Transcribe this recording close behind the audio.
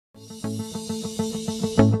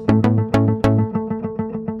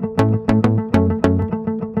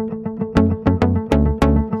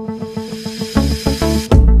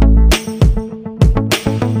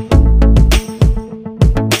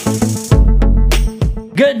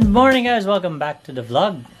Good morning guys! Welcome back to the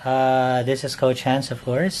vlog. This is Coach Hans, of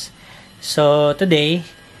course. So today,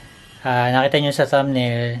 nakita nyo sa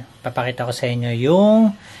thumbnail, papakita ko sa inyo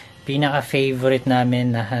yung pinaka-favorite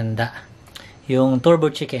namin na handa. Yung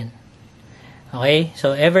turbo chicken. Okay?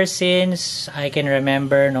 So ever since I can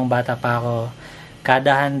remember nung bata pa ako,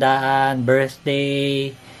 kada handaan,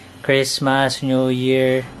 birthday, Christmas, New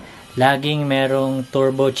Year, laging merong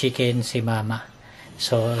turbo chicken si mama.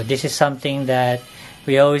 So this is something that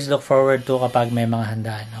we always look forward to kapag may mga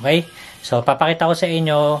handaan. Okay? So, papakita ko sa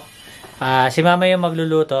inyo. Si mama yung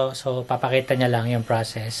magluluto. So, papakita niya lang yung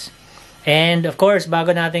process. And, of course, bago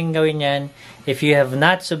natin gawin yan, if you have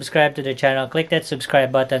not subscribed to the channel, click that subscribe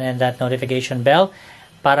button and that notification bell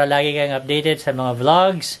para lagi kang updated sa mga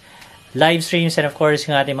vlogs, live streams, and of course,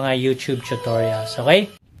 yung ating mga YouTube tutorials. Okay?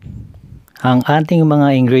 Ang ating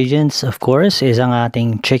mga ingredients, of course, is ang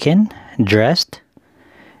ating chicken dressed,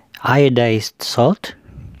 iodized salt,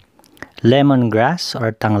 lemongrass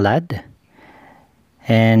or tanglad,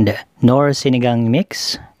 and nor sinigang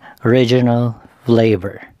mix, original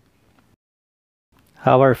flavor.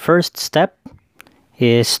 Our first step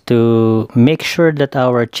is to make sure that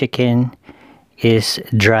our chicken is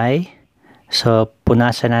dry. So,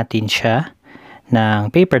 punasan natin siya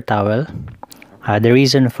ng paper towel. The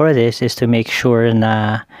reason for this is to make sure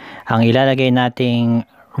na ang ilalagay nating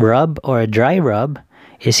rub or dry rub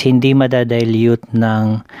is hindi madadilute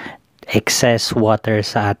ng excess water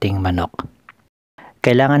sa ating manok.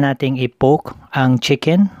 Kailangan nating i-poke ang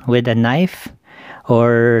chicken with a knife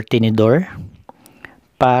or tinidor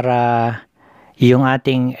para yung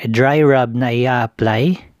ating dry rub na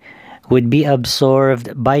i-apply would be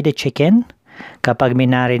absorbed by the chicken kapag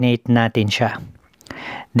minarinate natin siya.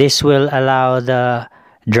 This will allow the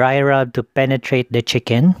dry rub to penetrate the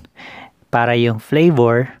chicken para yung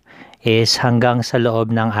flavor is hanggang sa loob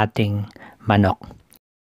ng ating manok.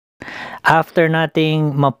 After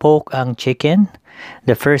nating ma-poke ang chicken,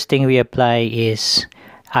 the first thing we apply is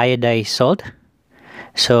iodized salt.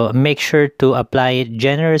 So, make sure to apply it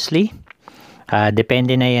generously.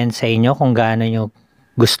 Depende na yan sa inyo kung gaano nyo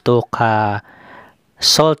gusto ka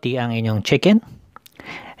salty ang inyong chicken.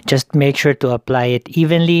 Just make sure to apply it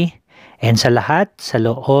evenly and sa lahat, sa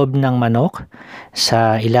loob ng manok,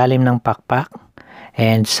 sa ilalim ng pakpak,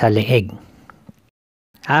 and sa leeg.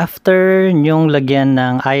 After nyong lagyan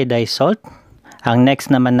ng iodized salt, ang next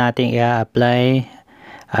naman natin i-apply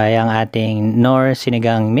ay ang ating nor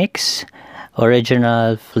sinigang mix,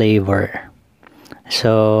 original flavor.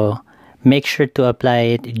 So, make sure to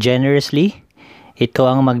apply it generously. Ito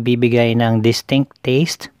ang magbibigay ng distinct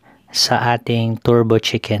taste sa ating turbo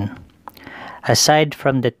chicken. Aside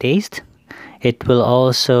from the taste, it will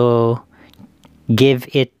also give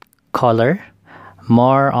it color,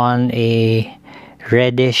 more on a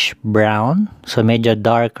reddish brown. So medyo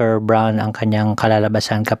darker brown ang kanyang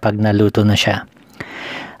kalalabasan kapag naluto na siya.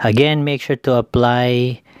 Again, make sure to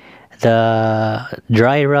apply the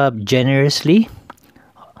dry rub generously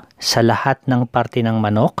sa lahat ng parte ng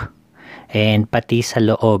manok and pati sa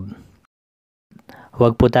loob.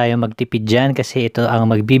 Huwag po tayo magtipid dyan kasi ito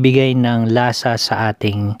ang magbibigay ng lasa sa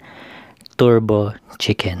ating turbo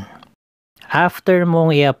chicken. After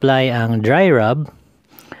mong i-apply ang dry rub,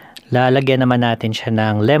 lalagyan naman natin siya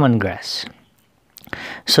ng lemongrass.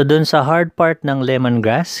 So dun sa hard part ng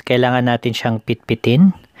lemongrass, kailangan natin siyang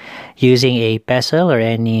pitpitin using a pestle or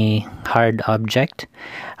any hard object.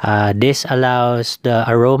 This allows the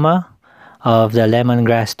aroma of the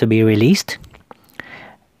lemongrass to be released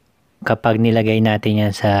kapag nilagay natin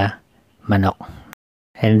yan sa manok.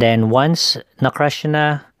 And then once na-crush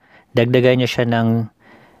na, dagdagan nyo siya ng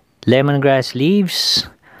lemongrass leaves,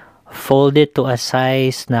 fold it to a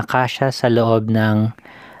size na kasya sa loob ng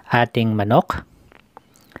ating manok,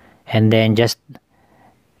 and then just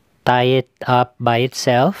tie it up by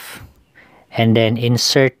itself and then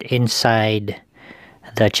insert inside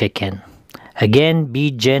the chicken. Again,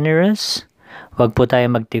 be generous. Huwag po tayo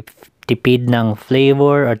magtipid ng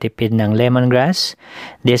flavor or tipid ng lemongrass.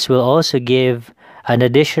 This will also give an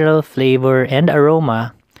additional flavor and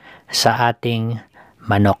aroma sa ating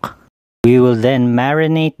manok. We will then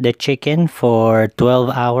marinate the chicken for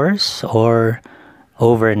 12 hours or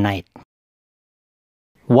overnight.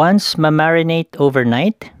 Once ma-marinate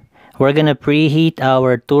overnight, we're gonna preheat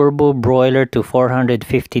our turbo broiler to 450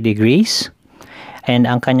 degrees. And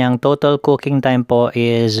ang kanyang total cooking time po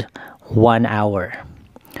is 1 hour.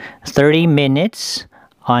 30 minutes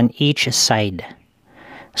on each side.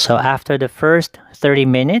 So after the first 30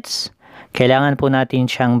 minutes, kailangan po natin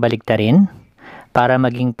siyang baliktarin para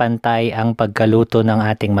maging pantay ang pagkaluto ng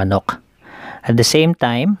ating manok. At the same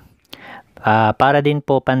time, para din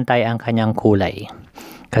po pantay ang kanyang kulay.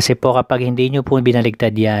 Kasi po kapag hindi nyo po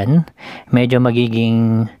binaligtad yan, medyo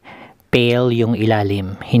magiging pale yung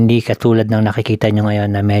ilalim. Hindi katulad ng nakikita nyo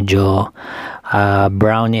ngayon na medyo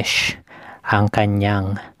brownish ang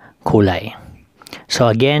kanyang kulay. So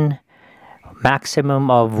again, maximum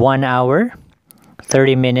of 1 hour,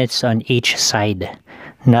 30 minutes on each side.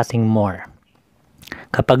 Nothing more.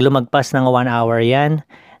 Kapag lumagpas ng 1 hour yan,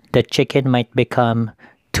 the chicken might become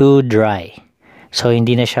too dry. So,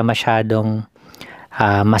 hindi na siya masyadong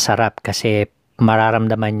masarap kasi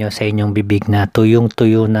mararamdaman nyo sa inyong bibig na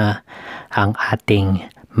tuyong-tuyo na ang ating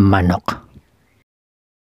manok.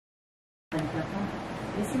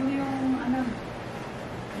 Kasi mo yung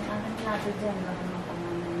ating plato dyan, baka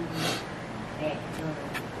mapangalan ng vector.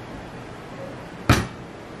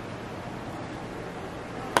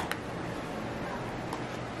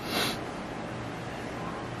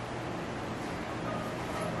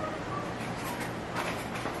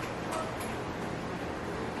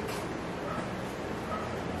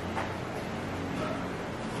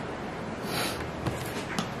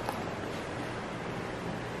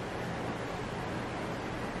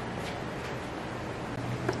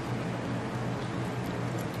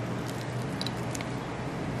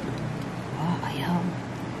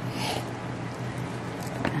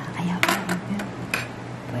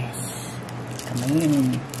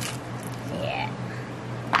 Kamayin. Yeah.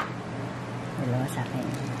 Dalawa sa akin.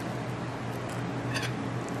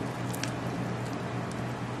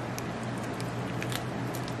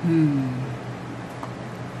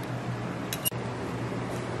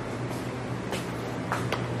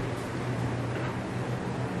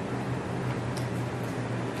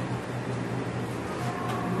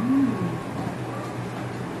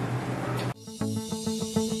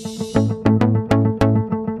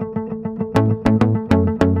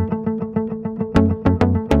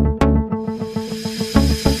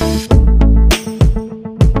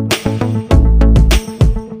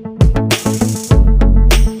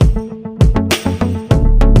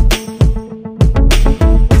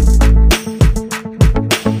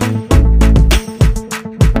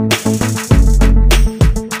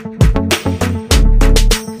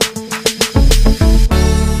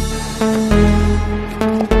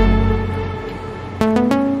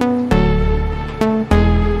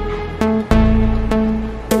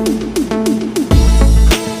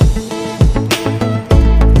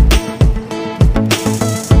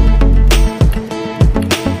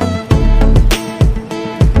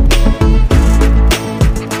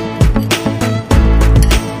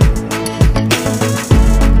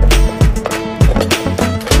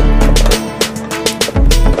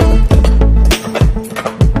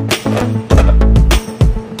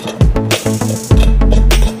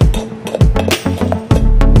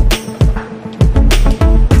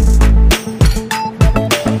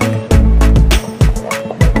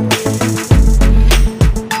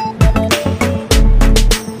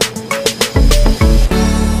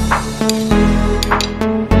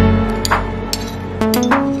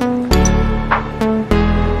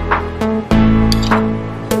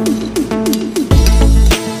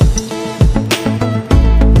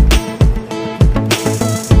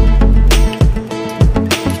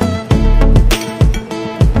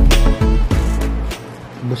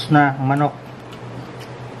 Ubus na ang manok.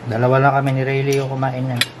 Dalawa lang kami ni Rayleigh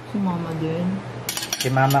kumain yan. Si mama din. Si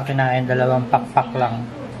mama kinain 2 pakpak lang.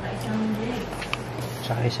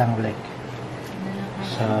 Tsaka isang leg.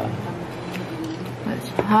 So, that's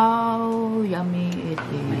how yummy it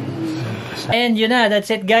is. and yun na, that's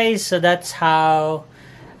it guys. So that's how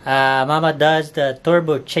mama does the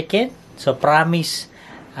turbo chicken. So promise,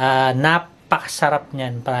 napakasarap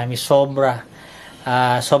niyan. Promise, sobrang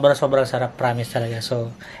sarap, promise talaga.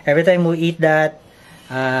 So every time we eat that,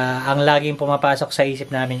 ang laging pumapasok sa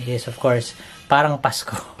isip namin is of course parang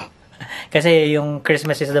Pasko. Kasi yung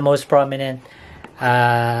Christmas is the most prominent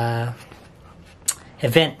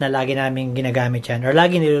event na lagi namin ginagamit yan or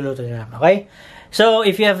lagi niluluto namin. Okay? So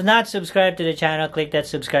if you have not subscribed to the channel, click that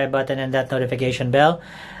subscribe button and that notification bell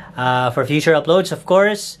for future uploads. Of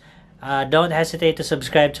course, don't hesitate to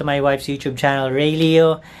subscribe to my wife's YouTube channel,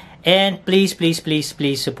 Rayleigh. And please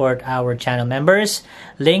support our channel members.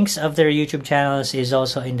 Links of their YouTube channels is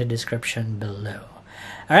also in the description below.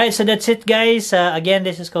 Alright, so that's it guys. Again,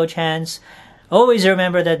 this is Coach Hans. Always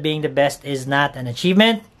remember that being the best is not an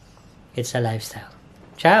achievement. It's a lifestyle.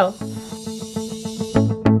 Ciao!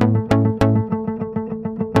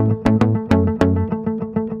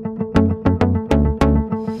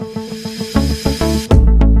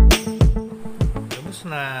 Tapos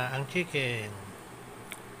na ang chicken.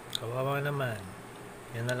 Kawawa naman.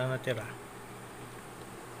 Yan na lang natira.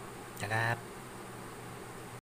 Tsaka